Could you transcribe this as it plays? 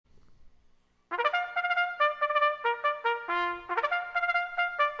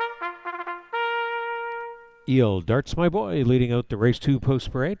Dartsmyboy leading out the race 2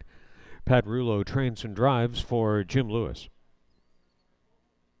 post parade. Pat Rouleau trains and drives for Jim Lewis.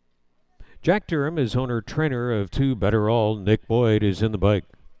 Jack Durham is owner-trainer of 2 Better All. Nick Boyd is in the bike.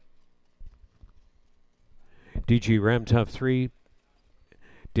 DG Ramtough 3,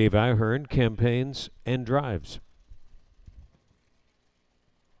 Dave Ahern campaigns and drives.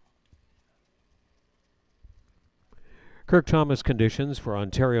 Kirk Thomas conditions for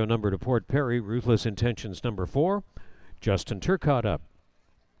Ontario number to Port Perry. Ruthless Intentions number 4. Justin Turcotte up.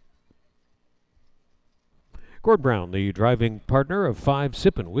 Gord Brown, the driving partner of 5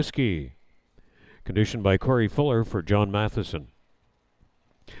 Sippen Whiskey. Conditioned by Cory Fuller for John Matheson.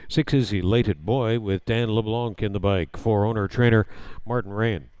 6 is Elated Boy with Dan LeBlanc in the bike. 4 owner-trainer Martin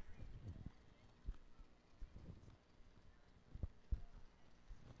Rain.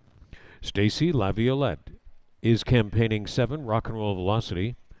 Stacy Laviolette is campaigning 7 Rock and Roll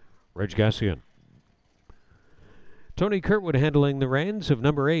Velocity. Reg Gassian. Tony Kurtwood handling the reins of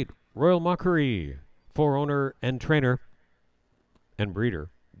number 8 Royal Mockery. 4 owner and trainer and breeder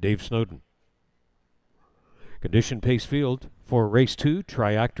Dave Snowden. Condition pace field for race 2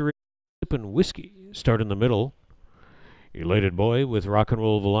 Triactory Sippen Whiskey. Start in the middle. Elated Boy with Rock and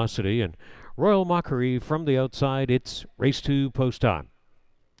Roll Velocity and Royal Mockery from the outside. It's race 2 post time.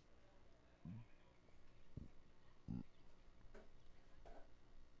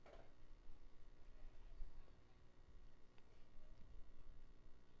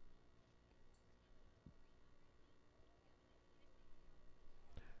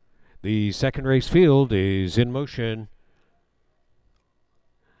 The second race field is in motion.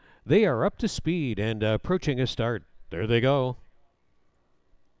 They are up to speed and approaching a start. There they go.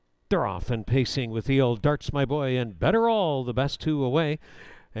 They're off and pacing with Dartsmyboy and Better All, the best 2 away.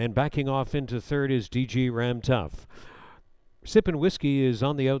 And backing off into third is DG Ramtough. Sippen Whiskey is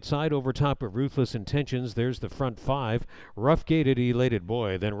on the outside over top of Ruthless Intentions. There's the front 5. Rough Gated Elated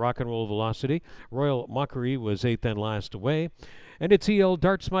Boy. Then Rock and Roll Velocity. Royal Mockery was 8th and last away. And it's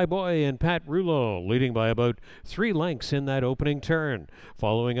Dartsmyboy and Pat Rouleau leading by about 3 lengths in that opening turn.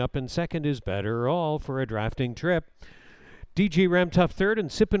 Following up in second is Better All for a drafting trip. DG Ramtough third and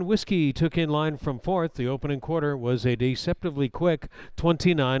Sippen Whiskey took in line from 4th. The opening quarter was a deceptively quick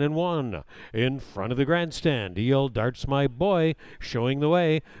 29-1. In front of the grandstand, Dartsmyboy showing the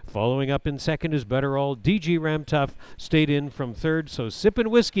way. Following up in second is Better All. DG Ramtough stayed in from 3rd, so Sippen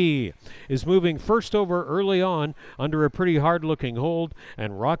Whiskey is moving first over early on under a pretty hard-looking hold,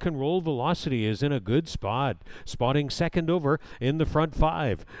 and Rock and Roll Velocity is in a good spot, spotting second over in the front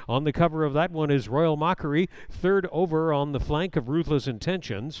 5. On the cover of that one is Royal Mockery, 3rd over on the flank of Ruthless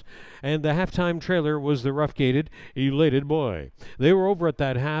Intentions, and the halftime trailer was the rough-gated Elated Boy. They were over at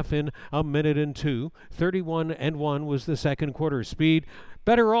that half in a minute and 2. 31-1 was the second quarter speed.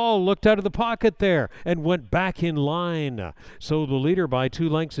 Better All looked out of the pocket there and went back in line. So the leader by 2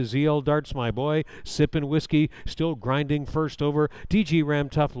 lengths is Dartsmyboy. Sippen Whiskey still grinding first over. DG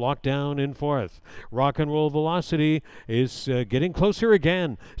Ramtough locked down in 4th. Rock and Roll Velocity is getting closer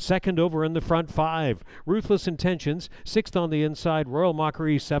again. Second over in the front 5. Ruthless Intentions 6th on the inside. Royal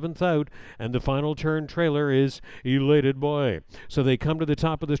Mockery 7th out. And the final turn trailer is Elated Boy. So they come to the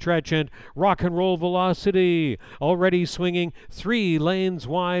top of the stretch and Rock and Roll Velocity already swinging 3 lanes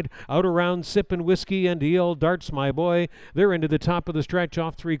wide out around Sippen Whiskey and Dartsmyboy. They're into the top of the stretch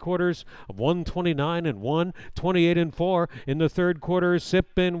off 3 quarters of 129-1, 28-4 in the third quarter.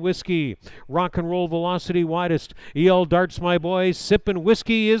 Sippen Whiskey, Rock and Roll Velocity widest. Dartsmyboy, Sippen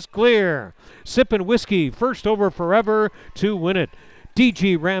Whiskey is clear. Sippen Whiskey first over forever to win it.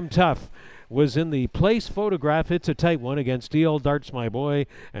 DG Ramtough was in the place photograph. It's a tight one against Dartsmyboy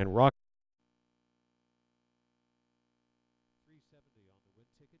and Rock. 370 on the win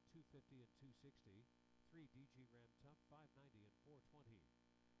ticket, 250 and 260. 3 DG Ramtough, 590 and 420.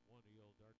 1 Dartsmyboy.